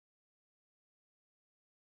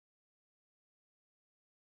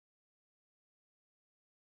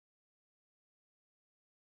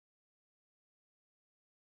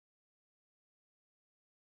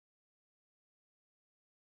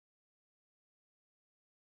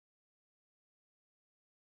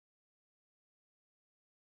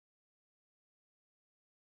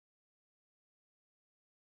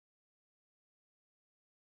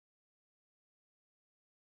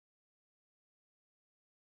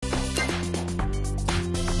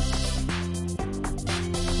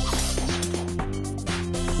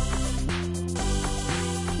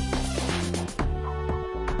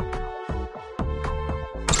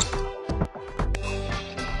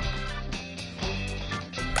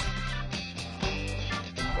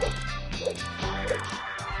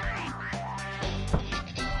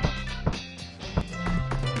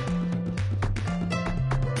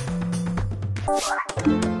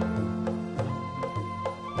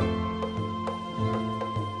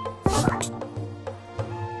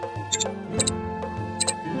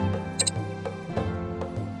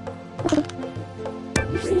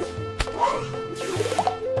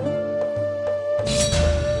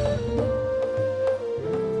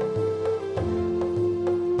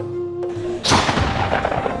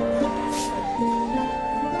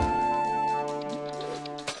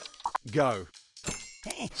go.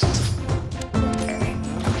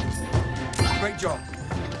 Great job.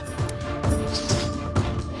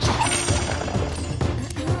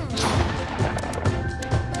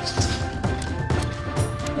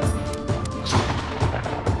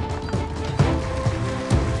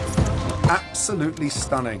 Absolutely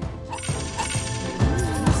stunning.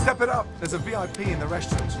 Step it up. There's a VIP in the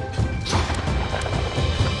restaurant.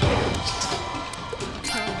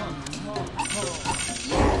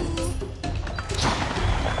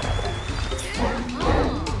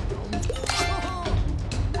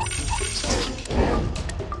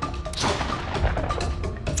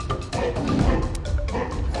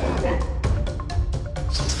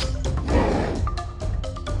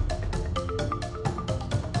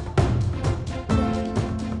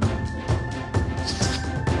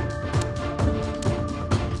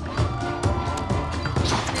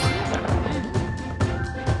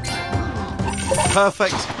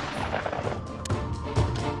 Perfect.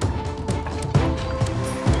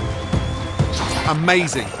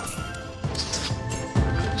 Amazing.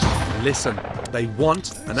 Listen, they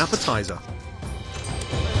want an appetizer.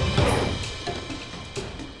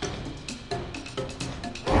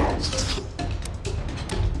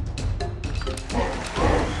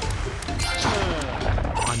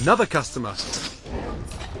 Another customer.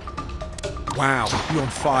 Wow, you're on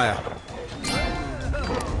fire.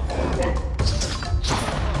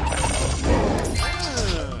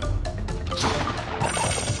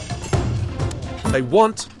 They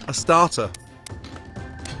want a starter.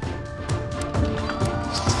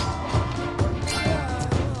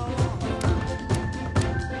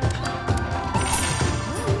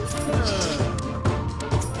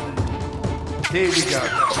 Here we go.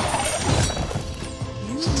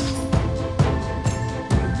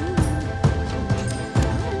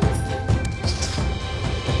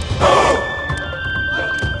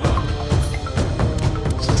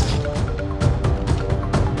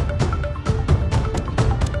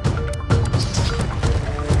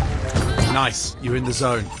 Nice, you're in the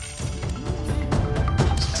zone.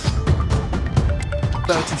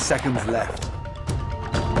 30 seconds left.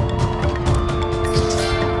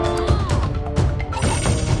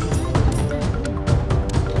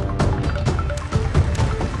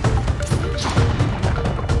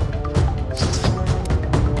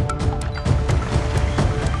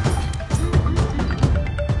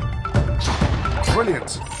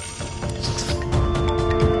 Brilliant.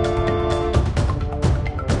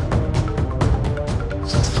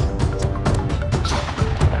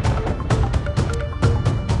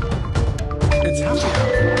 It's happy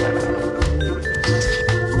hour.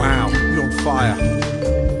 Wow, you're on fire.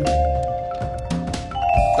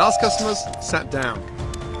 Last customers sat down.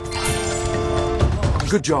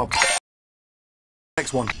 Good job.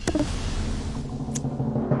 Next one.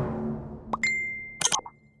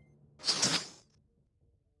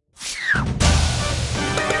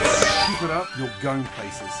 Keep it up, you're going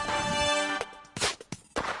places.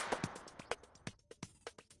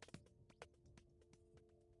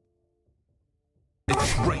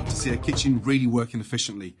 It's great to see a kitchen really working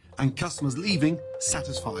efficiently and customers leaving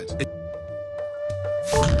satisfied.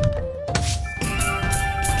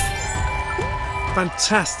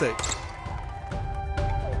 Fantastic.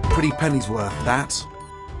 Pretty penny's worth, that.